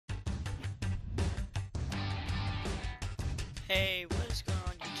Hey, what is going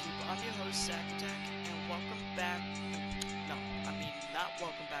on YouTube? I'm your host, Zack, and welcome back. No, I mean, not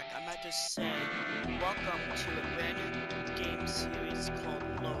welcome back. I might just say, welcome to a brand new game series called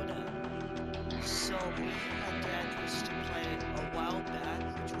Loadout. So, me and my dad used to play it a while back,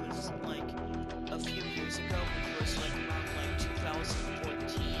 which was like a few years ago, which was like around like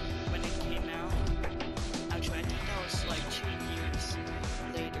 2014 when it came out. Actually, I think that was like 2 years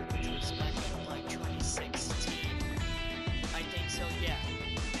later, which was back in like 2016. I think so, yeah.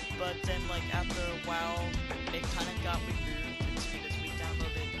 But then, like, after a while, it kind of got removed. It's because we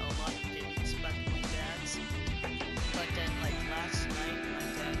downloaded a lot of games back at my dad's. But then, like, last night, my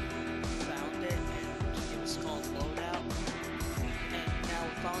dad found it, and it was called Loadout. And now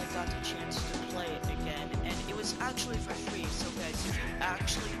we finally got the chance to play it again. And it was actually for free. So, guys, if you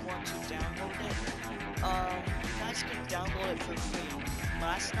actually want to download it, you guys can download it for free.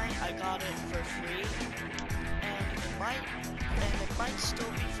 Last night, I got it for free. And it might still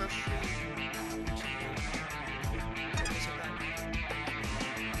be for free.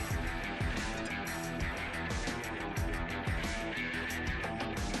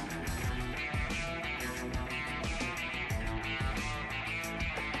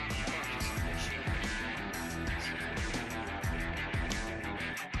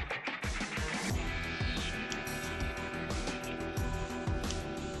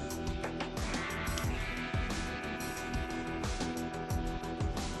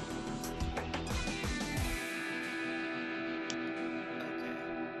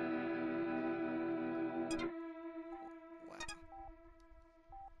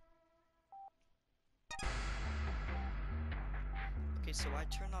 Okay, so I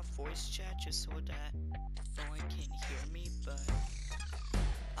turn off voice chat just so that no one can hear me, but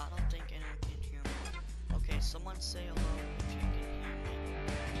I don't think anyone can hear me. Okay, someone say hello if you can hear me.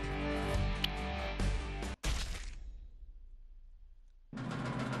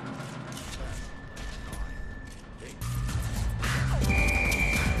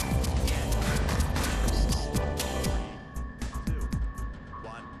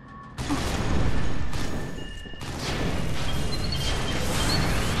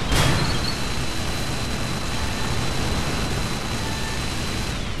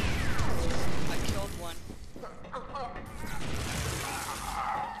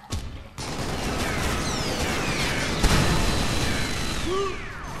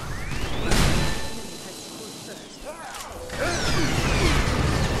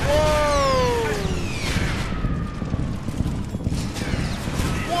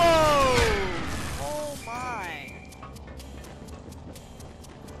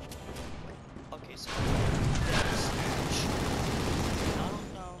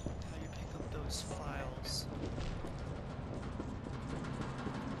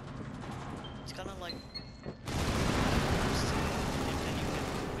 It's kind of like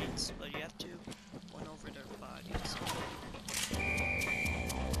wins, but you have to win over their bodies.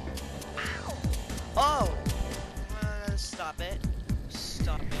 Oh! Stop it.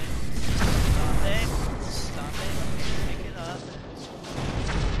 Stop it. Stop it. Stop it. Okay, pick it up.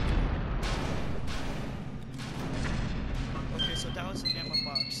 Okay, so that was an ammo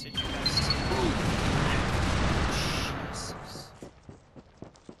box. Did you guys see that? Jesus.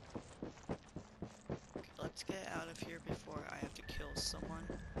 Let's get out of here before I have to kill someone.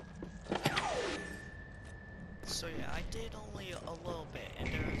 So yeah, I did only a little bit,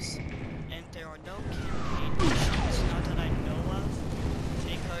 and there are no campaign missions, not that I know of,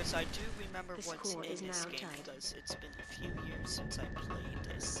 because I do remember what's in this game, because it's been a few years since I played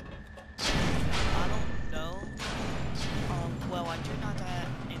this. I don't know. Well, I do know that,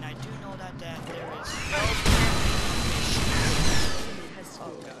 and I do know that there is no campaign missions.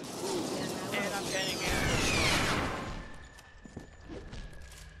 Oh god. And I'm getting ambushed.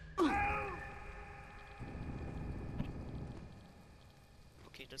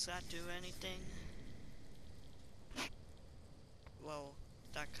 Okay, does that do anything? Well,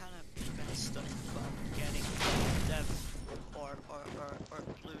 that kind of prevents them from getting dev or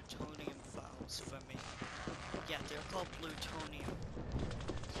plutonium files for me. Yeah, they're called plutonium.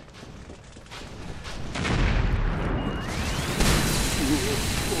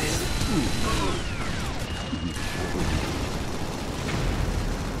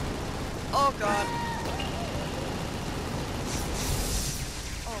 Oh god.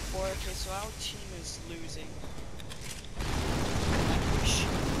 Oh boy, okay, so our team is losing. I wish you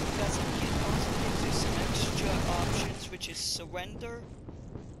guys could also give us some extra options, which is surrender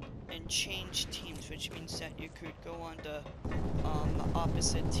and change teams, which means that you could go on the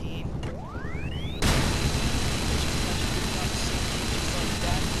opposite team. Which means that you could not see teams like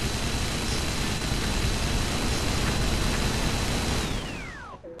that.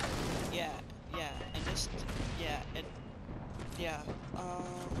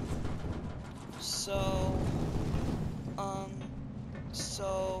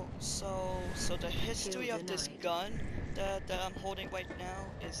 So the history of this gun that I'm holding right now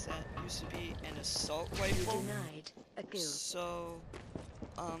is that it used to be an assault rifle.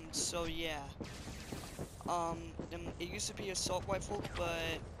 So yeah. It used to be assault rifle,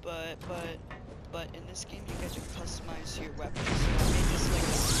 but in this game you get to customize your weapons. So I made this like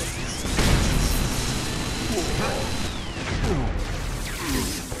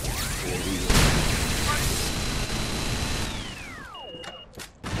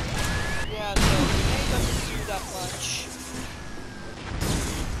yeah, so the grenade doesn't do that much.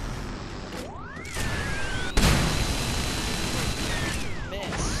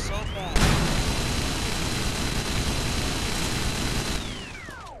 Miss, so bad.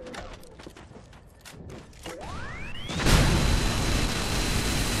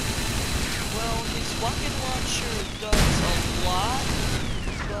 Well, his rocket launcher does a lot,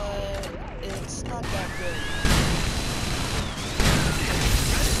 but it's not that good.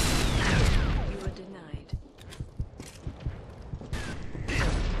 You were denied.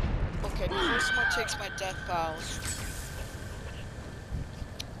 Okay, before someone takes my death files.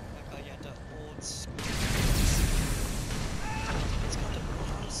 Oh my god, yeah, the old screen. It's called the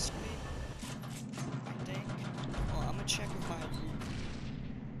old screen, I think. Oh, I'm gonna check if my...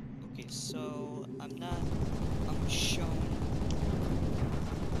 Okay, so I'm shown.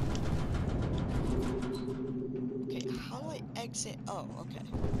 Okay, how do I exit? Oh, okay.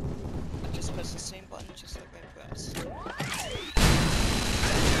 I just press the same button just like I pressed. So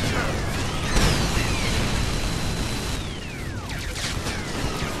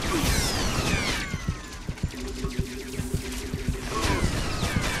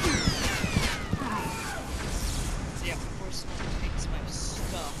yeah, before someone takes my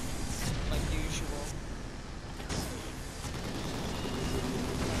stuff, like usual.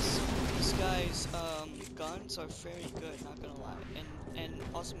 These guys' guns are very good, not gonna lie. And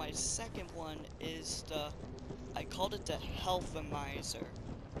also my second one is I called it the Wepononizer.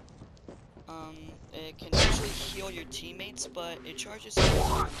 It can actually heal your teammates, but it charges every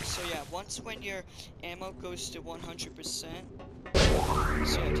time. So yeah, once when your ammo goes to 100%,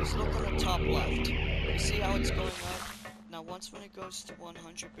 so yeah, just look on the top left. You see how it's going up? Now once when it goes to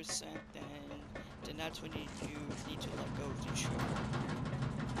 100%, then that's when you need to let go of the trigger.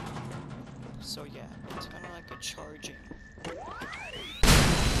 So yeah, it's kind of like a charging.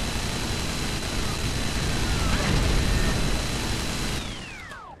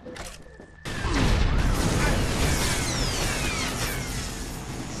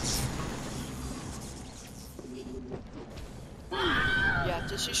 Yeah,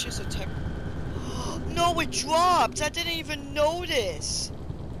 this is just a tech. No, it dropped! I didn't even notice!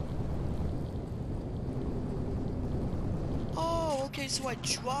 Oh, okay, so I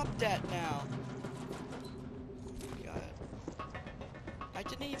dropped that now. God. I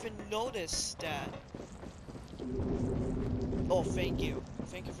didn't even notice that. Oh, thank you.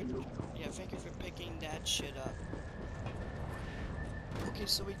 Thank you for picking that shit up. Okay,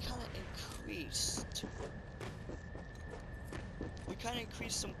 so we kinda increased. We kinda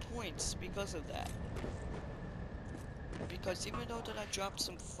increased some points because of that. Because even though that I dropped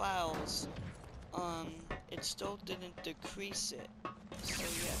some files, it still didn't decrease it. So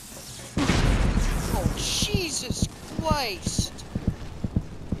yeah. Oh, Jesus Christ!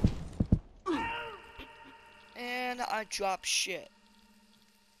 And I dropped shit.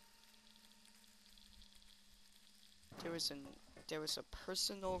 There was a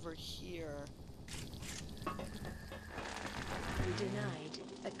person over here. You denied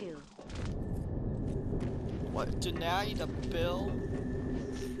a kill. What? Denied a bill?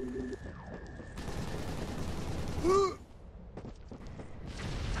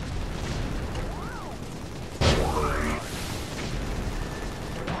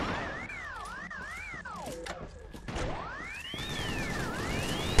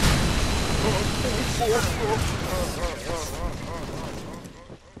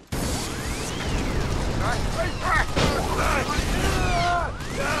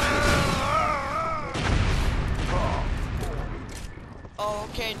 Oh,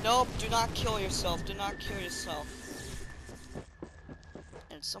 okay, nope, do not kill yourself, do not kill yourself.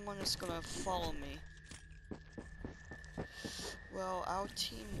 And someone is gonna follow me. Well, our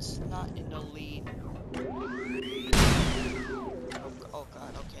team's not in the lead. Oh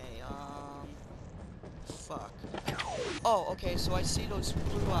god, okay, fuck. Oh, okay, so I see those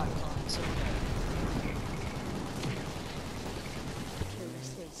blue icons, okay. Kill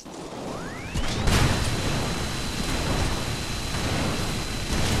assist.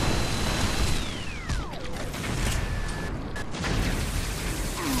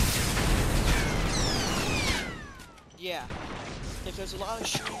 Yeah. If there's a lot of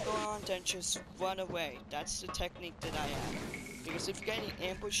shooting going on, then just run away. That's the technique that I have. Because if you're getting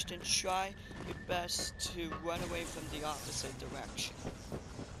ambushed and try your best to run away from the opposite direction.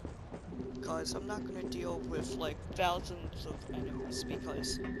 Because I'm not gonna deal with like thousands of enemies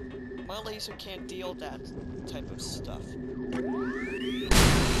because my laser can't deal that type of stuff. Well,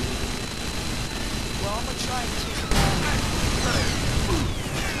 I'm gonna try and take him out.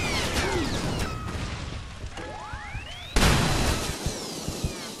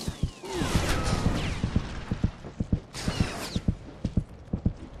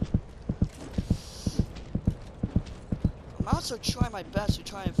 I'm also trying my best to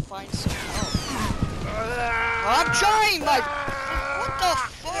try and find some help. I'm trying my... What the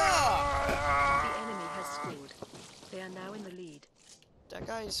fuck? The enemy has scored. They are now in the lead. That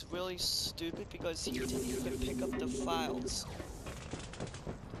guy is really stupid because he didn't even pick up the files.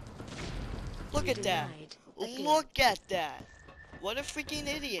 Look at that. Look at that. What a freaking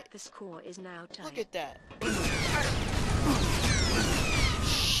idiot. The score is now tied. Look at that.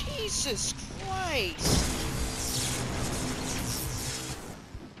 Jesus Christ.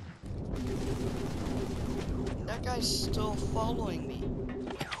 That guy's still following me,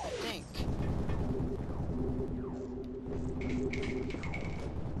 I think.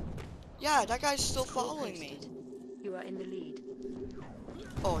 Yeah, that guy's still following me. You are in the lead.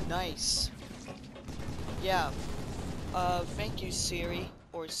 Oh, nice. Yeah. Thank you, Siri,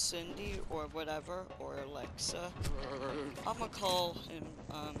 or Cindy, or whatever, or Alexa. I'm gonna call him,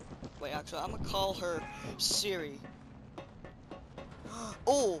 wait, actually, I'm gonna call her Siri.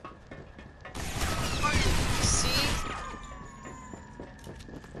 Oh! See?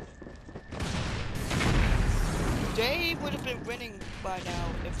 They would have been winning by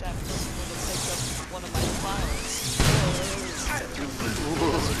now if that person would have picked up one of my files.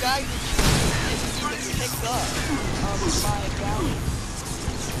 Because the guy who didn't even pick up my value.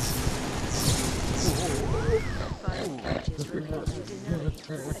 Five matches remain denied.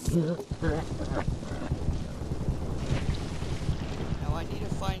 Now I need to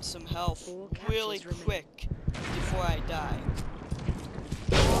find some health really quick before I die.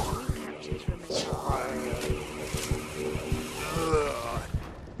 Three captures remain.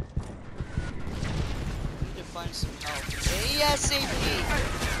 Need to find some help. ASAP!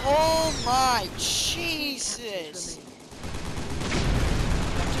 Oh my Jesus!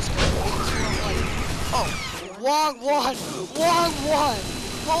 I'm just gonna wait till I'm like, oh, wrong one! Wrong one!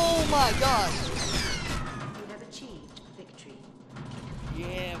 Oh my god! You have achieved victory.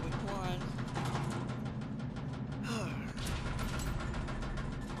 Yeah, we won.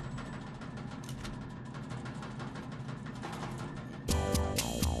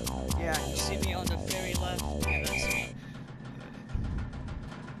 Yeah, you see me on the very left? Yeah, that's me.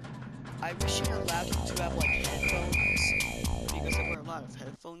 I wish it allowed you to have like headphones, because I wear a lot of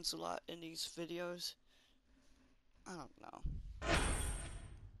headphones a lot in these videos. I don't know.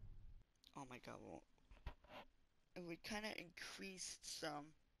 Oh my god, well, it would kind of increase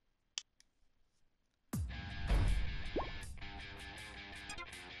some.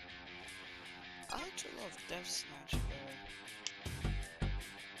 I actually love Death Snatch better.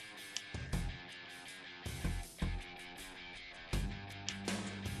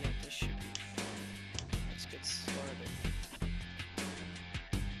 Yeah, this should be fun. Let's get started.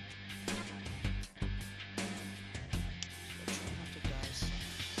 Let's try not to die soon.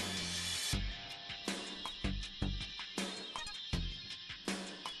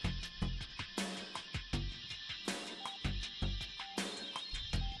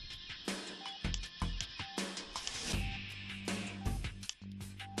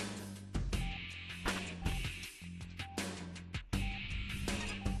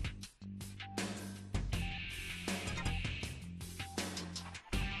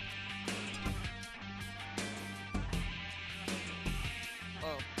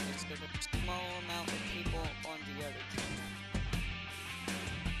 Oh, it's got a small amount of people on the other team.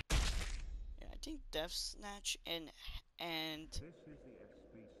 Yeah, I think Death Snatch and This is the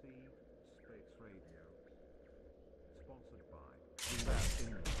SBC Space Radio, sponsored by in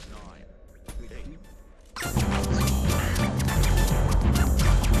 9, 3,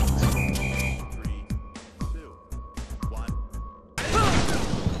 2, 1.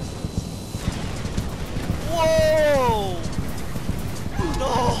 Whoa!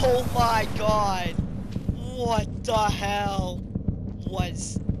 Oh my god! What the hell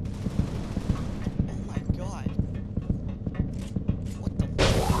was... Oh my god. What the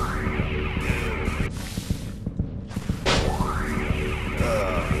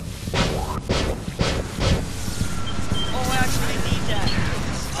Oh, I actually need that.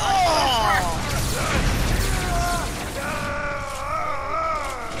 Oh!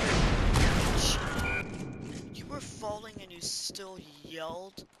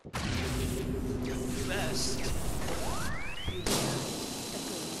 yelled. Best.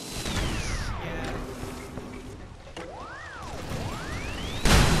 Yeah.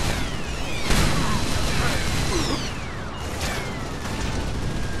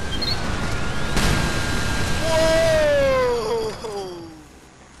 Whoa!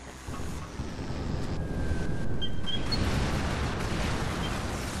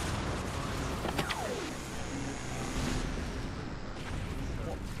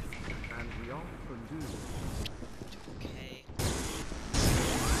 And we often do. Okay.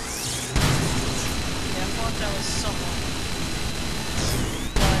 Yeah, I thought that was someone.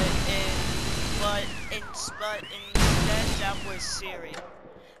 But instead that was Siri.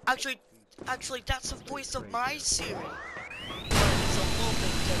 Actually, that's the voice of my Siri. But it's a little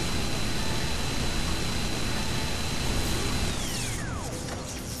bit different.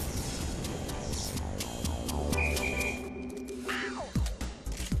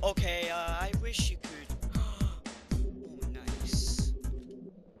 Okay, I wish you could. Oh, nice.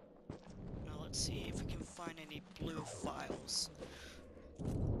 Now let's see if we can find any blue files.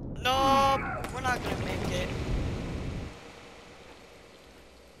 No, we're not gonna make it.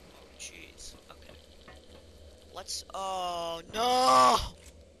 Oh, jeez. Okay. Let's. Oh no!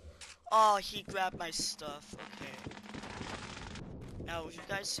 Oh, he grabbed my stuff. Okay. Now, if you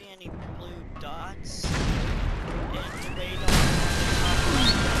guys see any blue dots in the radar,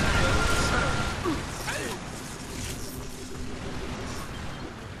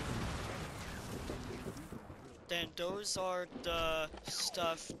 then those are the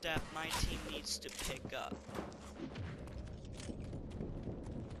stuff that my team needs to pick up.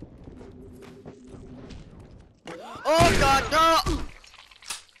 Oh god, no!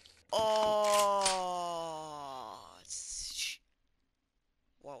 Oh,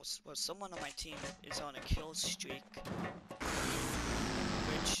 well, someone on my team is on a kill streak,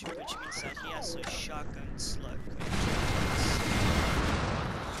 which means that he has a shotgun slug.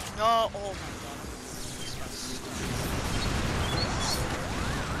 No! Oh my god! This got stuck.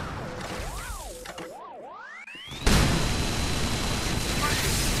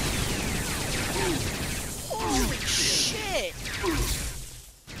 Holy shit!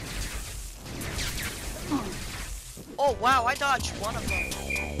 Oh wow, I dodged one of them.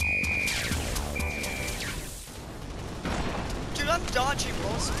 Dude, I'm dodging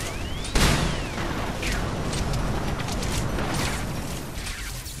most of them.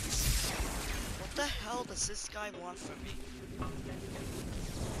 What the hell does this guy want from me?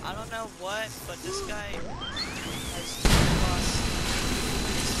 I don't know what, but this guy has lost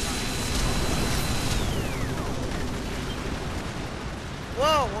his mind.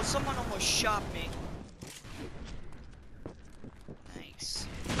 Whoa, well someone almost shot me. Nice.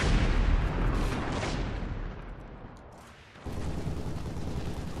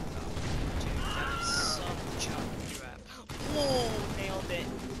 Whoa, nailed it.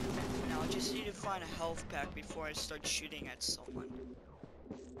 Now I just need to find a health pack before I start shooting at someone.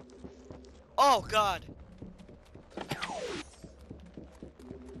 Oh god.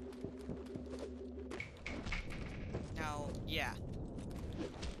 Now, yeah.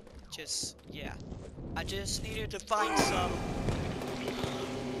 Yeah. I just needed to find some.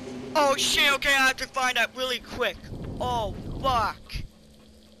 Oh shit, okay, I have to find that really quick. Oh, fuck.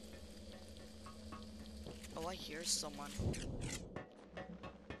 Oh, I hear someone.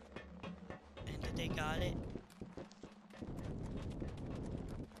 And did they got it?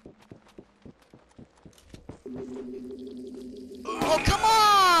 Oh, come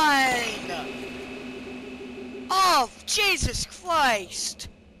on! Oh, Jesus Christ!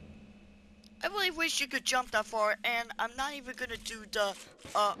 I really wish you could jump that far, and I'm not even gonna do the,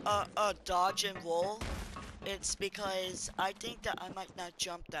 dodge and roll. It's because I think that I might not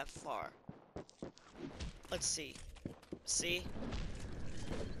jump that far. Let's see. See?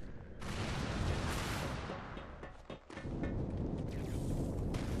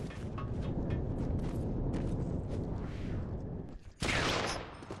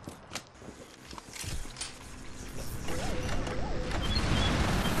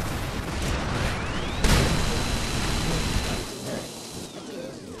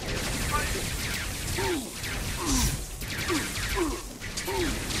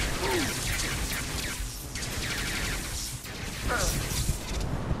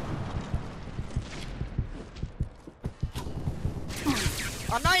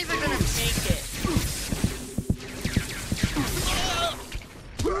 I'm not even gonna make it.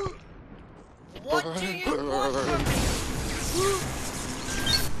 What do you want from me?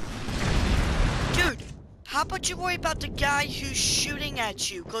 Dude, how about you worry about the guy who's shooting at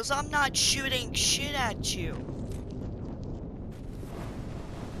you? Cause I'm not shooting shit at you.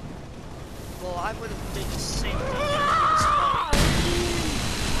 Well, I would have did the same thing if he was fighting.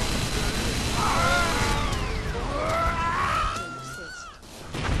 Assist.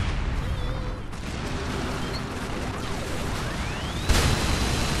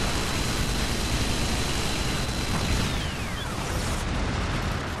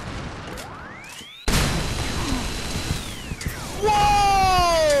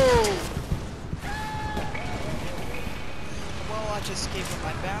 Whoa! Well, I just gave him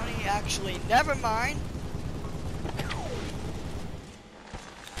my bounty. Actually, never mind.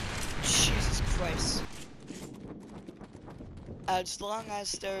 Jesus Christ. As long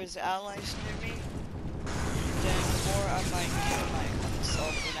as there's allies near me, then more I might kill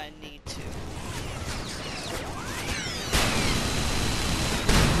myself when I need to.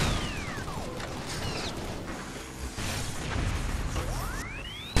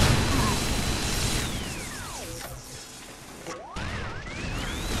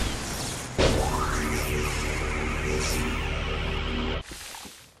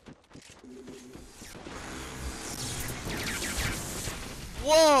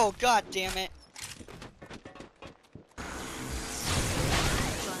 Whoa, god damn it.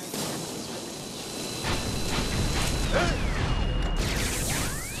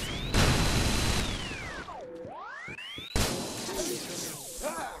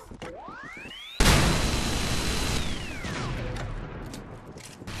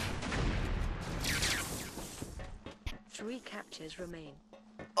 Three captures remain.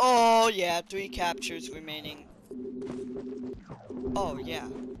 Oh yeah, 3 captures remaining. Oh yeah,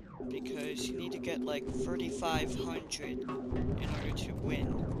 because you need to get like 3,500 in order to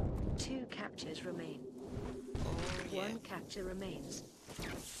win. 2 captures remain. Oh yeah. 1 capture remains.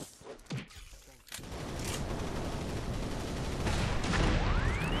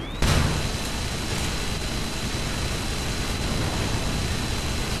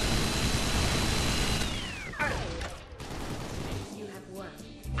 You have won.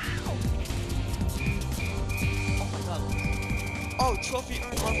 Oh my god. Oh, trophy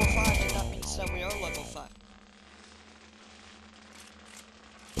earned level 5, and that means that we are level 5.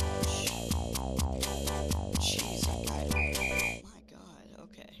 Jeez, oh my god,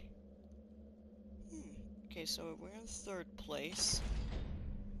 okay. Okay, so we're in 3rd place.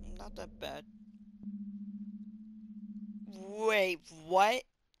 Not that bad. Wait, what?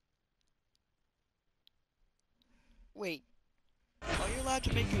 Wait. Are you allowed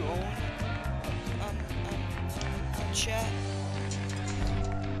to make your own, chat?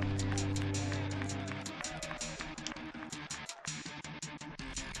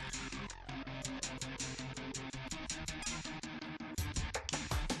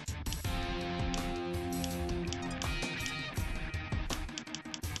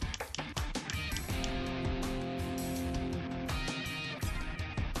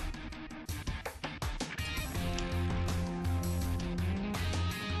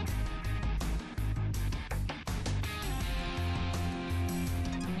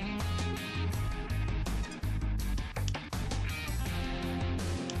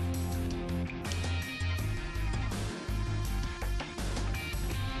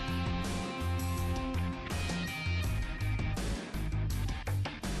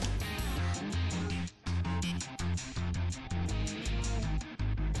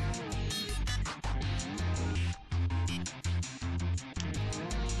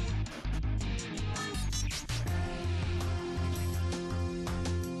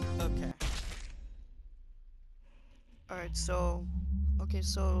 Okay. Alright, so... Okay,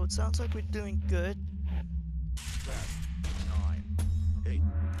 so it sounds like we're doing good. 9, 8.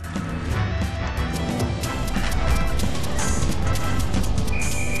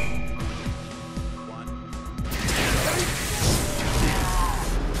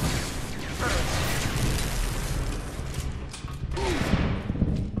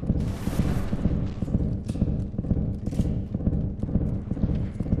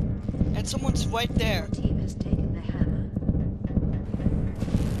 And someone's right there. Your team has taken the hammer.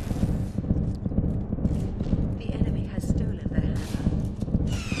 The enemy has stolen the hammer.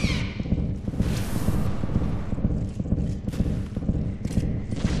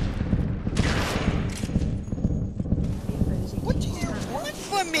 The opposing What do team's you hammer want has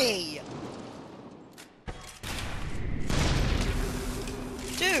from me?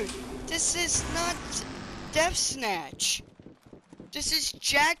 Dude, this is not Death Snatch. This is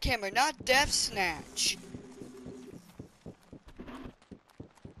Jackhammer, not Death Snatch.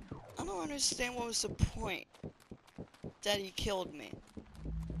 I don't understand what was the point that he killed me.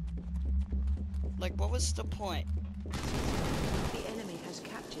 Like, what was the point? The enemy has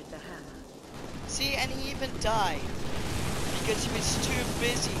captured the hammer. See, and he even died. because he was too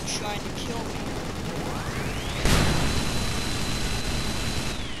busy trying to kill me.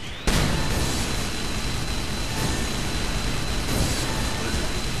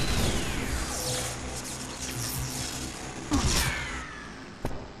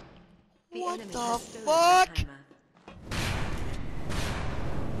 What the fuck?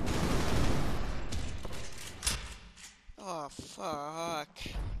 Oh, fuck.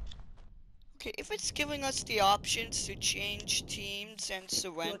 Okay, if it's giving us the options to change teams and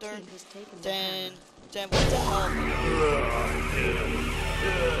surrender, then what the hell?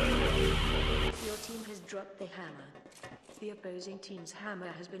 Your team has dropped the hammer. The opposing team's hammer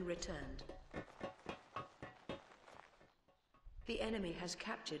has been returned. The enemy has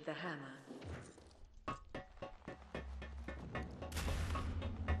captured the hammer.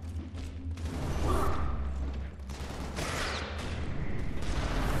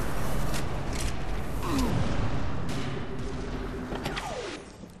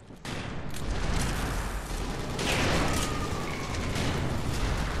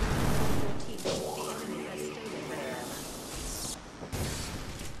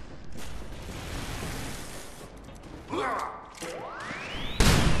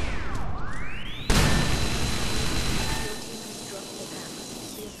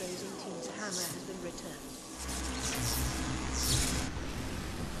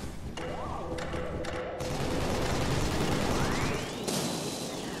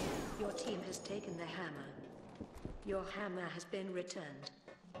 Taken the hammer. Your hammer has been returned.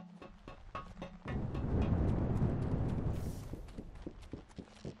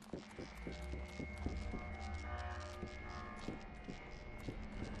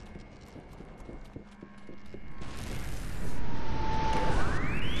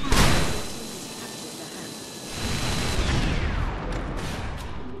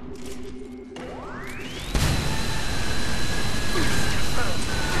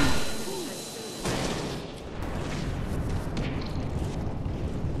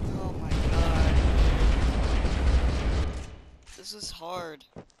 This is hard,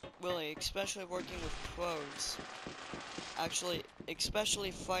 really, especially working with pros. Actually,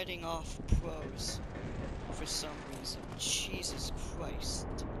 especially fighting off pros for some reason. Jesus Christ.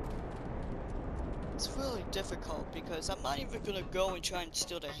 It's really difficult because I'm not even gonna go and try and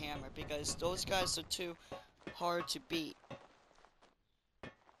steal the hammer because those guys are too hard to beat.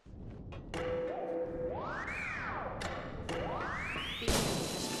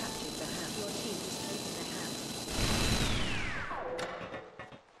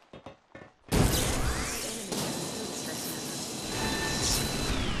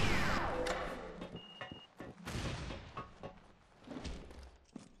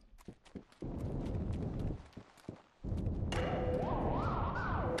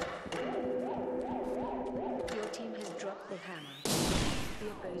 The hammer. The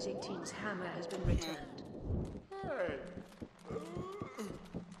opposing team's hammer has been returned.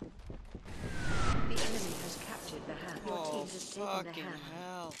 The enemy has captured the hammer. Your team has taken the hammer.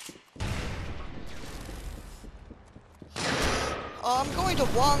 Hell. Oh, I'm going the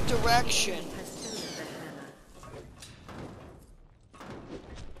wrong direction. The enemy has stolen the hammer.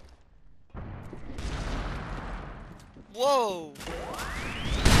 Whoa.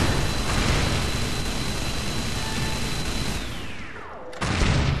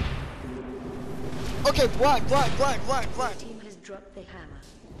 Okay, run. Your team has dropped the hammer.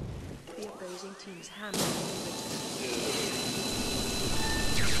 The opposing team's hammer has been returned.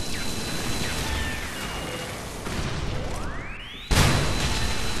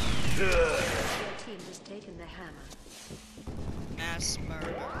 Your team has taken the hammer. Mass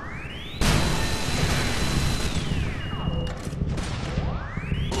murder.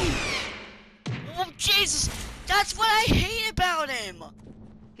 Oh, Jesus! That's what I hate about him!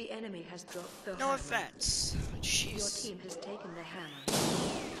 The enemy has dropped the hammer. No offense. Jeez. Your team has taken the hammer.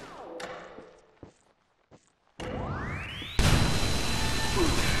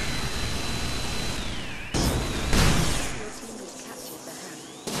 Your team has captured the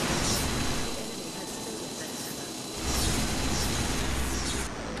hammer. The enemy has stolen the hammer.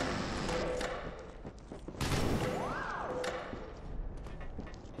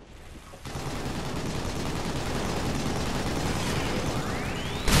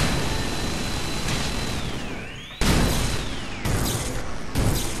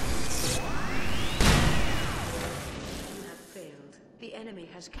 The enemy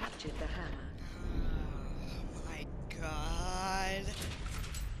has captured the hammer. Oh my God.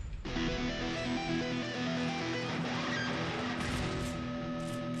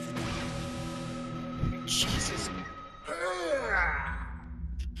 Jesus.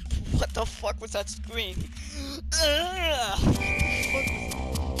 What the the fuck was that scream? Ugh.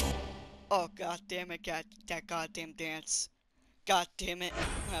 Oh god damn it, that goddamn dance. God damn it.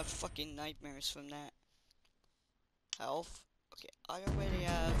 I have fucking nightmares from that. Health. Okay, I already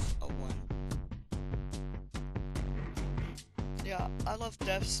have a 1. Yeah, I love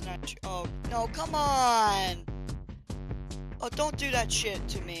Death Snatch. Oh, no, come on! Oh, don't do that shit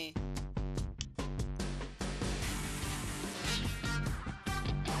to me.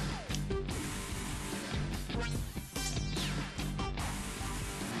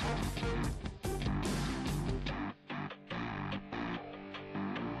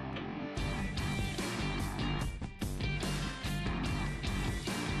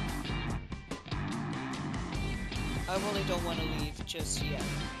 I really don't want to leave just yet.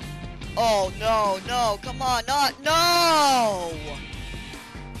 Oh, no, no, come on, not, no!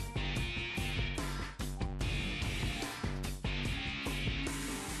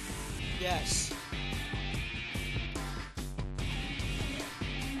 Yes.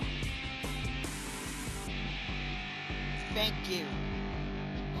 Thank you.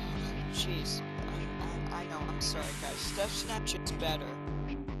 Oh, jeez. I know, I'm sorry, guys. Death Snatch is better.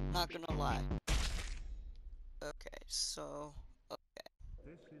 Not gonna lie. Okay, so...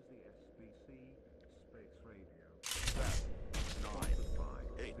 This is the SBC Space Radio. 7, 9,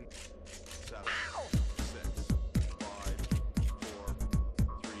 8, 7, 6, 5, 4,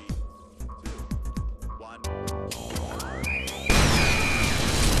 3, 2, 1.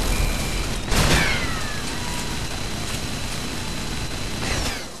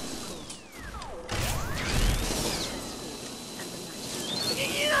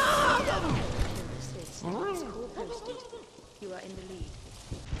 You are in the lead.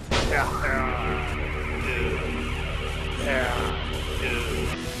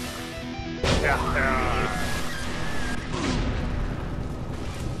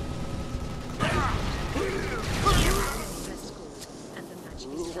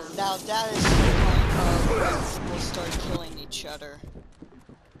 Now that is the point of we'll start killing each other.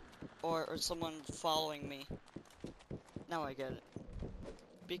 Or someone following me. Now I get it.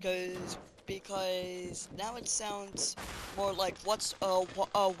 Because now it sounds more like what's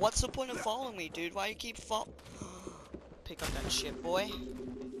the point of following me, dude? Why you keep pick up that shit, boy.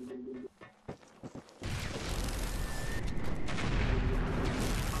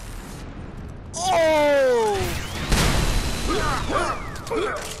 Oh!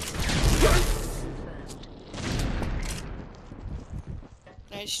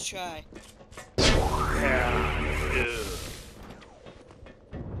 Nice try.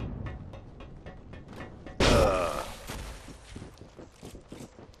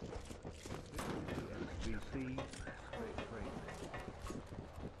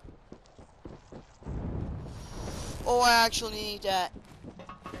 Oh, I actually need that.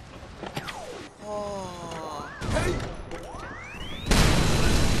 Oh.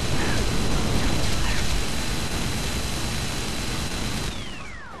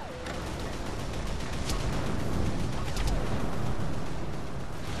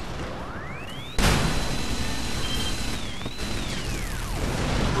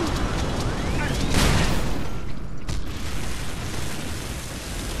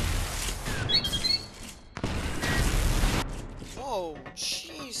 Whoa,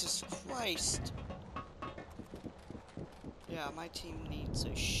 Jesus Christ. Yeah, my team needs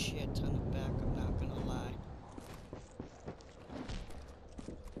a shit ton of back, I'm not gonna lie.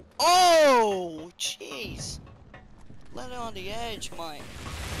 Oh, jeez. Let it on the edge, Mike.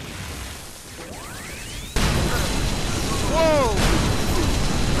 Whoa!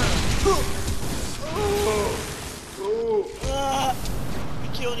 We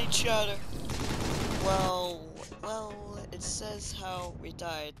killed each other. Well, it says how we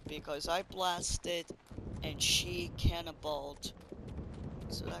died because I blasted and she canniballed.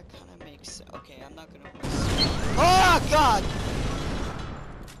 So that kind of makes sense. Okay, I'm not gonna waste. Oh God!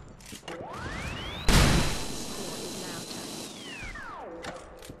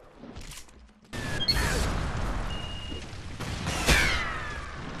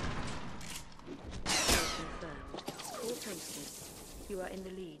 You are in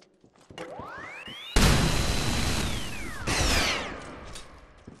the lead.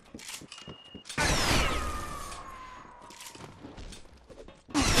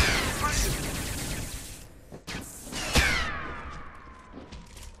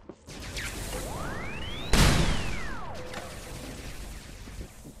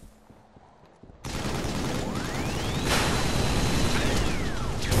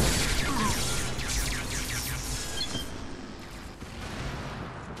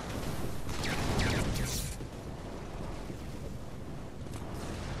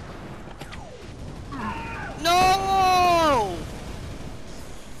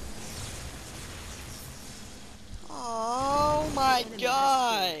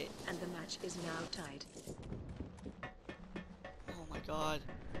 god.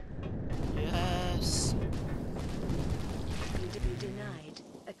 Yes. You denied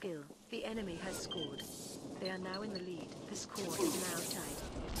a kill. The enemy has scored. They are now in the lead. The score is now tied.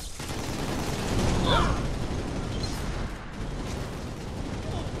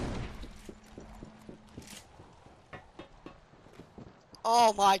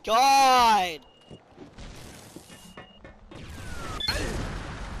 Oh my god!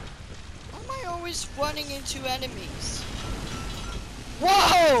 Why am I always running into enemies?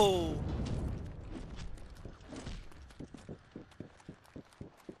 Whoa!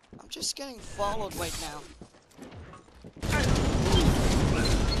 I'm just getting followed right now.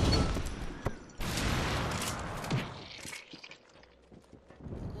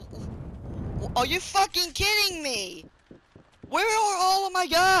 Are you fucking kidding me? Where are all of my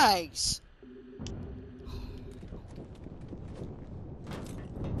guys?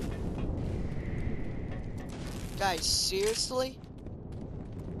 Guys, seriously?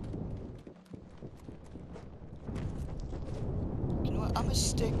 You know what? I'm gonna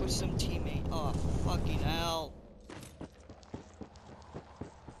stick with some teammate. Oh, fucking hell.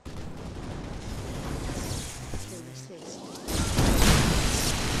 Kill assist.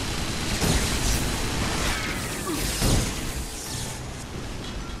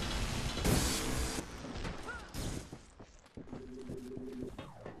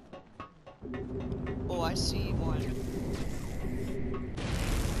 Oh, I see one.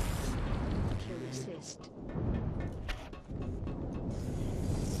 Kill assist.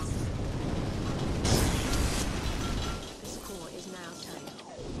 The score is now tied.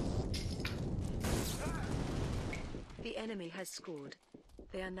 The enemy has scored.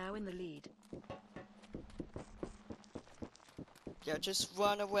 They are now in the lead. Yeah, just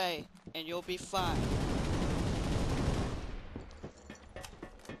run away, and you'll be fine.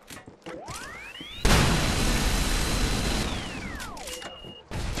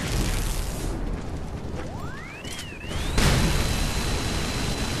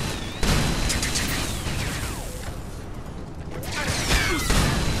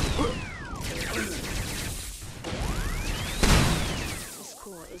 The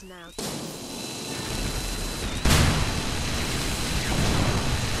score is now tied.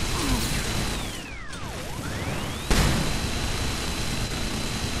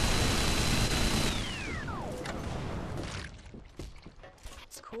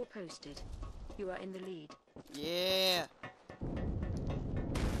 Score posted. You are in the lead. Yeah.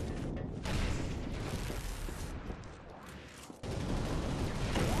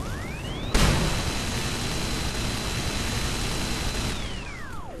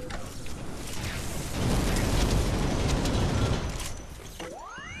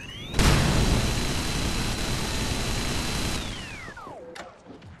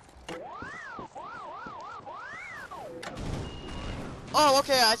 Oh,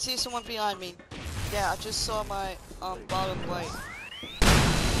 okay, I see someone behind me. Yeah, I just saw my bottom right.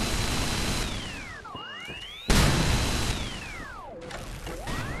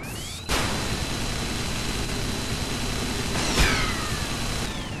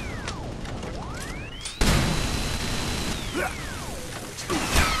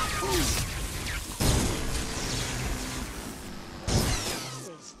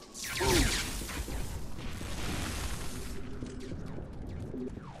 Assist.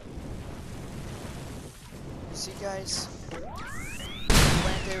 See, guys,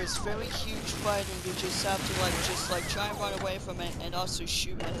 when there is very huge fighting, you just have to like try and run away from it and also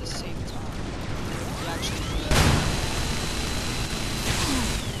shoot at the same time. You actually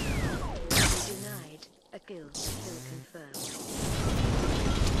Denied a kill. Kill confirmed.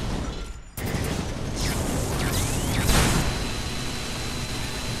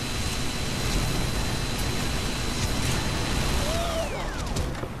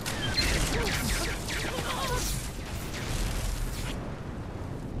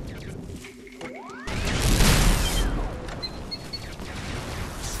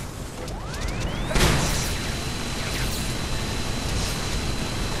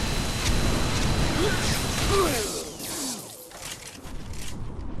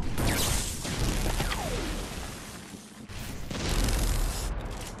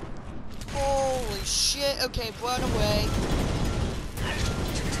 Holy shit! Okay, run away.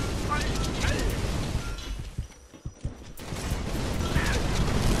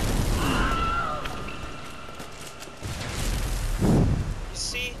 You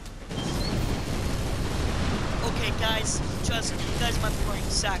see? Okay, guys, trust me, you guys might be going,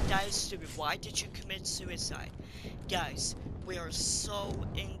 Zach, that is stupid. Why did you commit suicide? Guys, we are so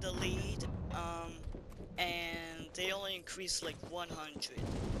in the lead, and they only increased like 100.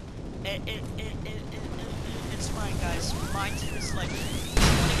 And it's fine, guys. My team is like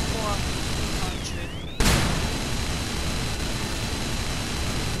 2400.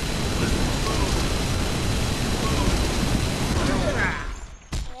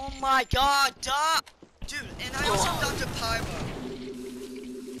 Oh my god, duh! Dude, and I also got the pyro.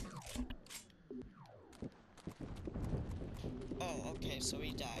 Oh, okay, so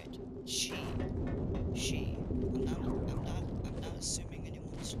he died. She. I'm not assuming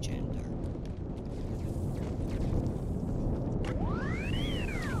anyone's gender.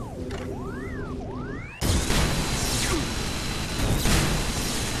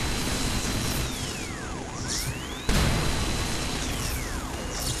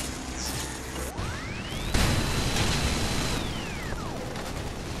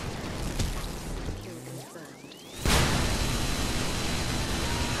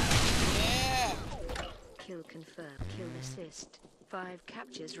 Kill confirmed. Kill assist. 5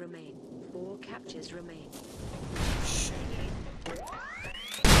 captures remain. 4 captures remain. Shit.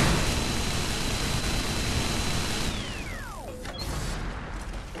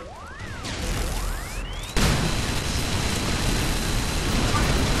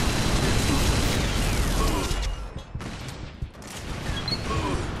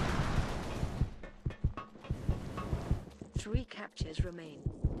 3 captures remain.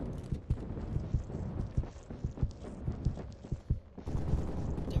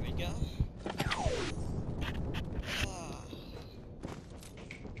 There we go. Ah.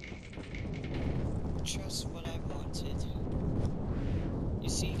 Just what I wanted. You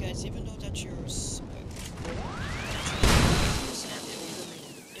see, guys, even though that you're it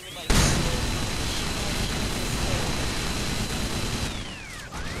would like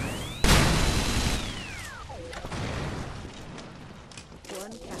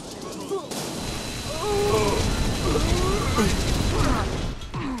One capture remain.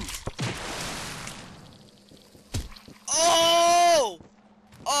 Oh!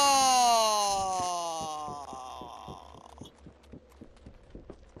 Oh!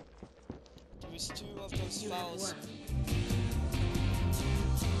 There was 2 of those You have fouls. won.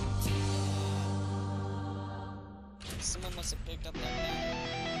 Someone must have picked up that man.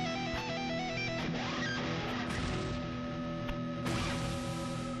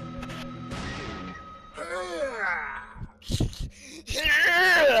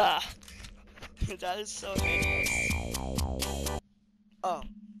 That is so hideous. Oh,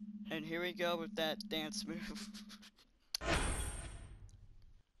 and here we go with that dance move.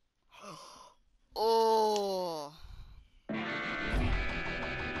 Oh.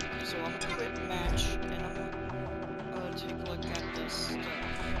 So I'm gonna quit match and I'm gonna take a look at this stuff.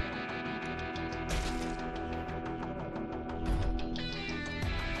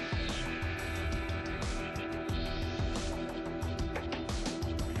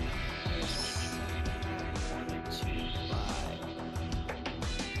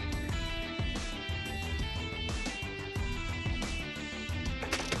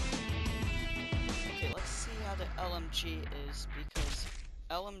 LMG is, because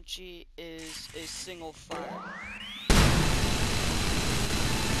LMG is a single fire.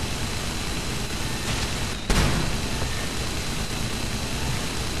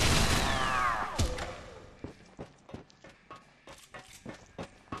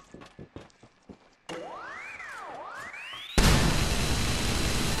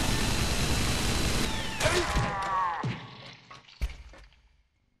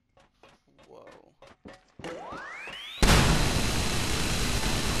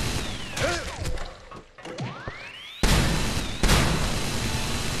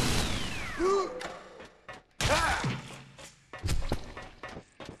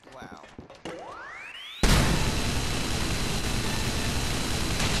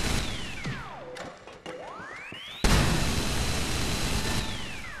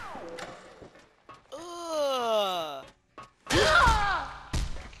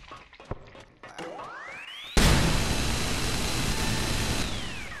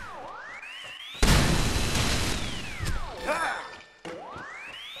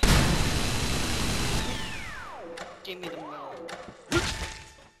 Give me the middle.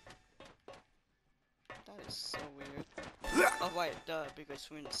 That is so weird. Oh wait, duh, because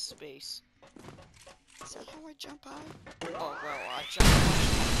we're in space. Is that how I jump high? Oh well, I jump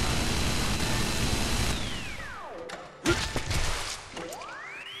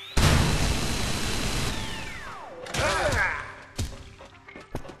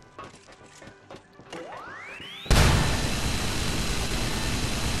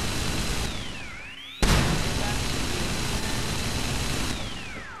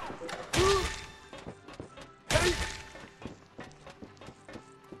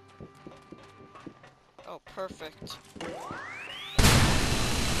perfect.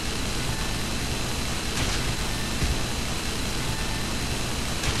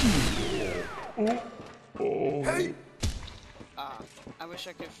 Hey! I wish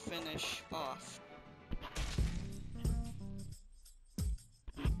I could finish off.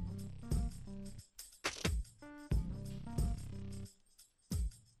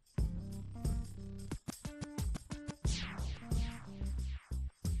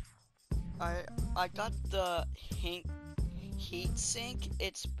 I got the heat sink.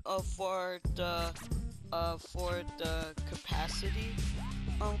 It's for the capacity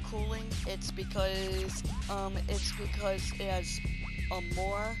cooling. It's because it has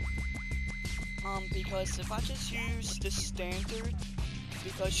more because if I just use the standard,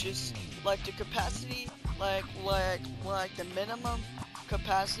 because just like the capacity, like the minimum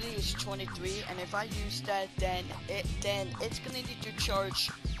capacity is 23, and if I use that, then it's gonna need to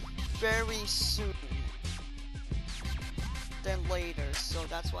charge very soon than later, so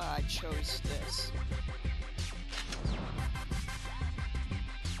that's why I chose this.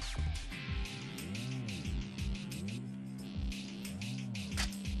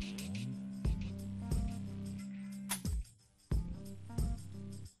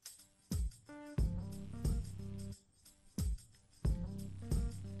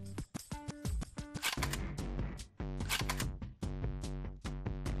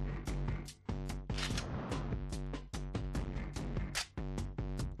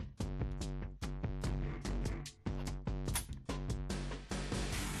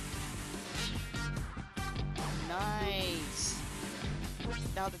 Nice.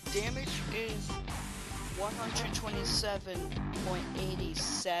 Now the damage is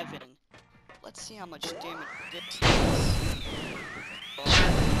 127.87. Let's see how much damage this does.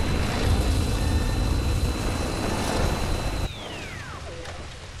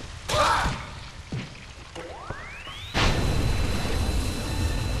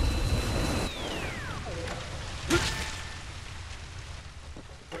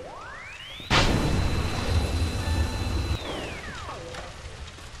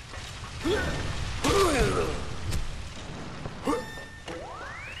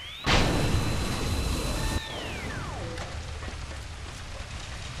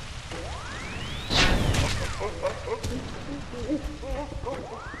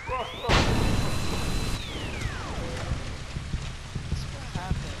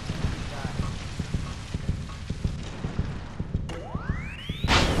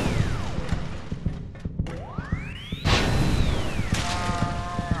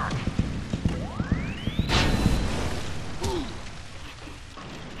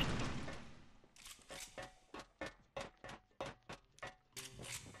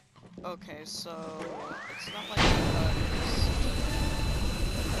 Okay, so it's not like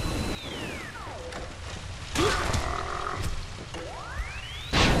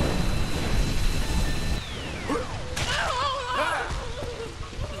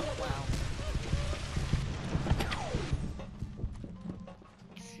wow.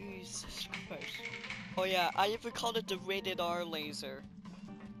 Jesus Christ. Oh yeah, I even called it the rated R laser.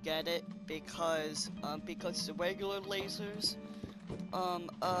 Get it? Because the regular lasers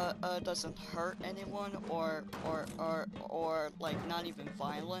doesn't hurt anyone or like not even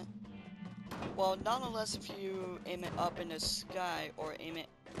violent. Well, not unless if you aim it up in the sky or aim it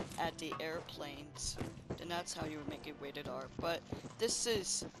at the airplanes, then that's how you would make it rated R. But this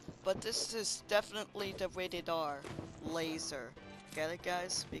is definitely the rated R laser. Get it,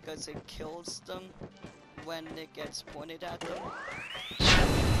 guys? Because it kills them when it gets pointed at them.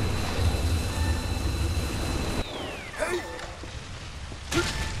 Hey!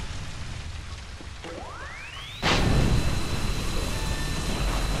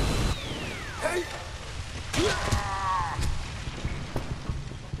 Hey!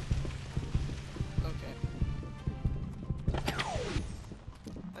 Okay.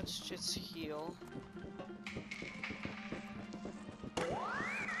 Let's just heal.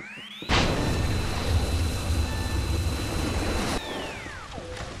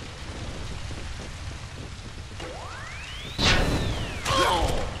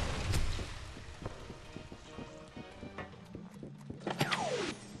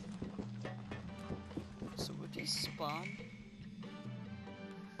 So would he spawn?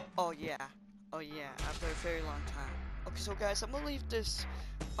 Oh yeah. Oh yeah, after a very long time. Okay, so guys, I'm gonna leave this,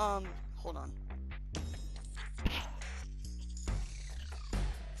 hold on.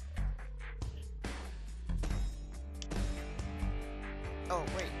 Oh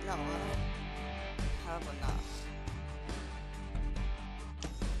wait, no, I don't have enough.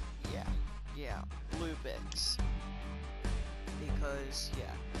 Yeah, blue bits. Because,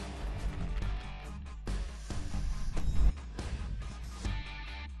 yeah.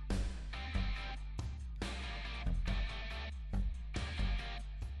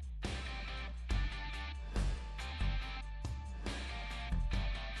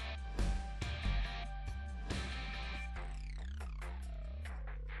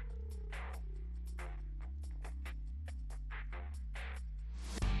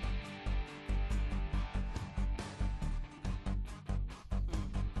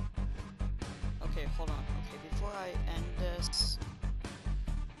 hold on. Okay, before I end this,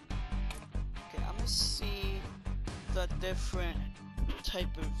 okay, I'm gonna see the different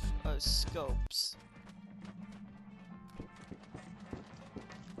type of scopes.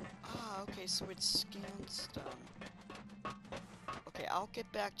 Ah, okay, so it scans them. Okay, I'll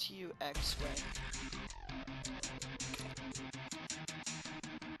get back to you, X-Ray.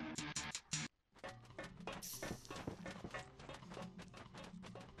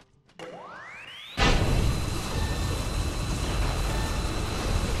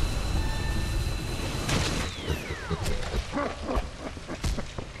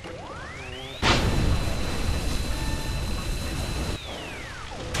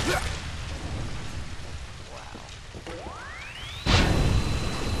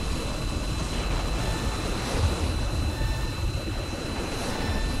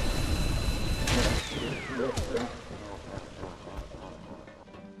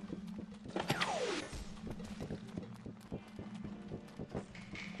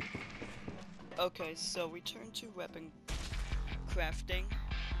 Okay, so we turn to weapon crafting.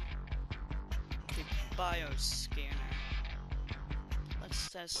 The bioscanner. Let's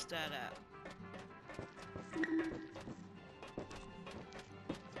test that out.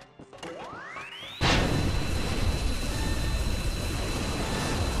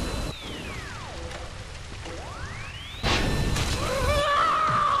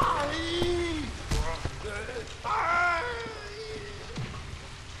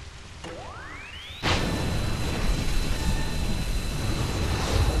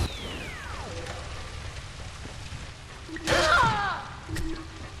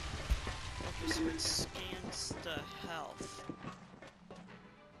 Okay, so it scans the health.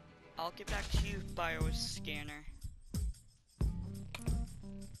 I'll get back to you, bioscanner.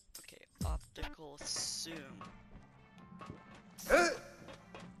 Okay, optical zoom. Okay,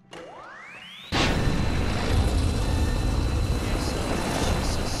 so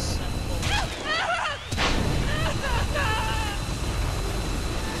it's just a simple...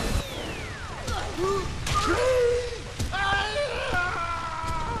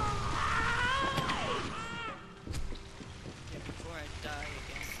 Okay, before I die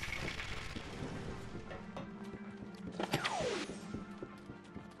again.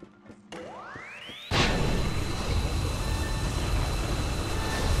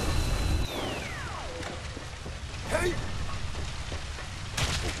 Hey!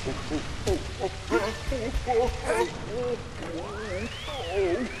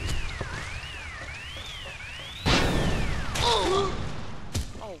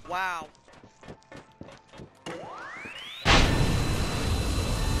 Oh, wow.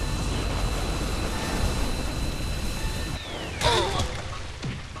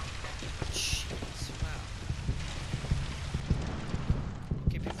 Jeez, wow.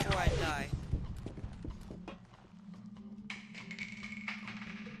 Okay, before I die.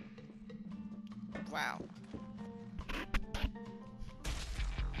 Wow.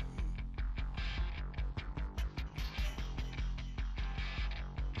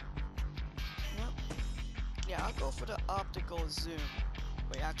 Well, yeah, I'll go for the optical zoom.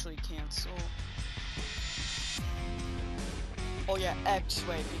 Wait, actually cancel. Oh yeah,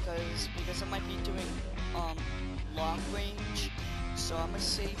 X-ray because I might be doing long range. So I'm gonna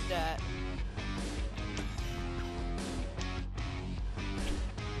save that.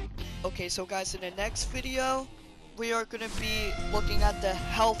 Okay, so guys, in the next video, we are gonna be looking at the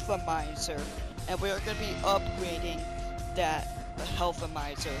Wepononizer, and we are gonna be upgrading that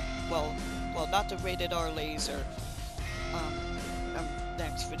Wepononizer. Well, not the rated R laser.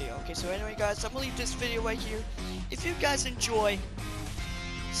 Next video. Okay, so anyway, guys, I'm gonna leave this video right here. If you guys enjoy,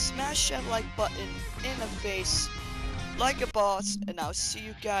 smash that like button in the face, like a boss, and I'll see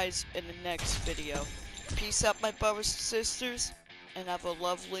you guys in the next video. Peace out, my brothers and sisters, and have a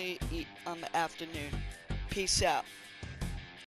lovely afternoon. Peace out.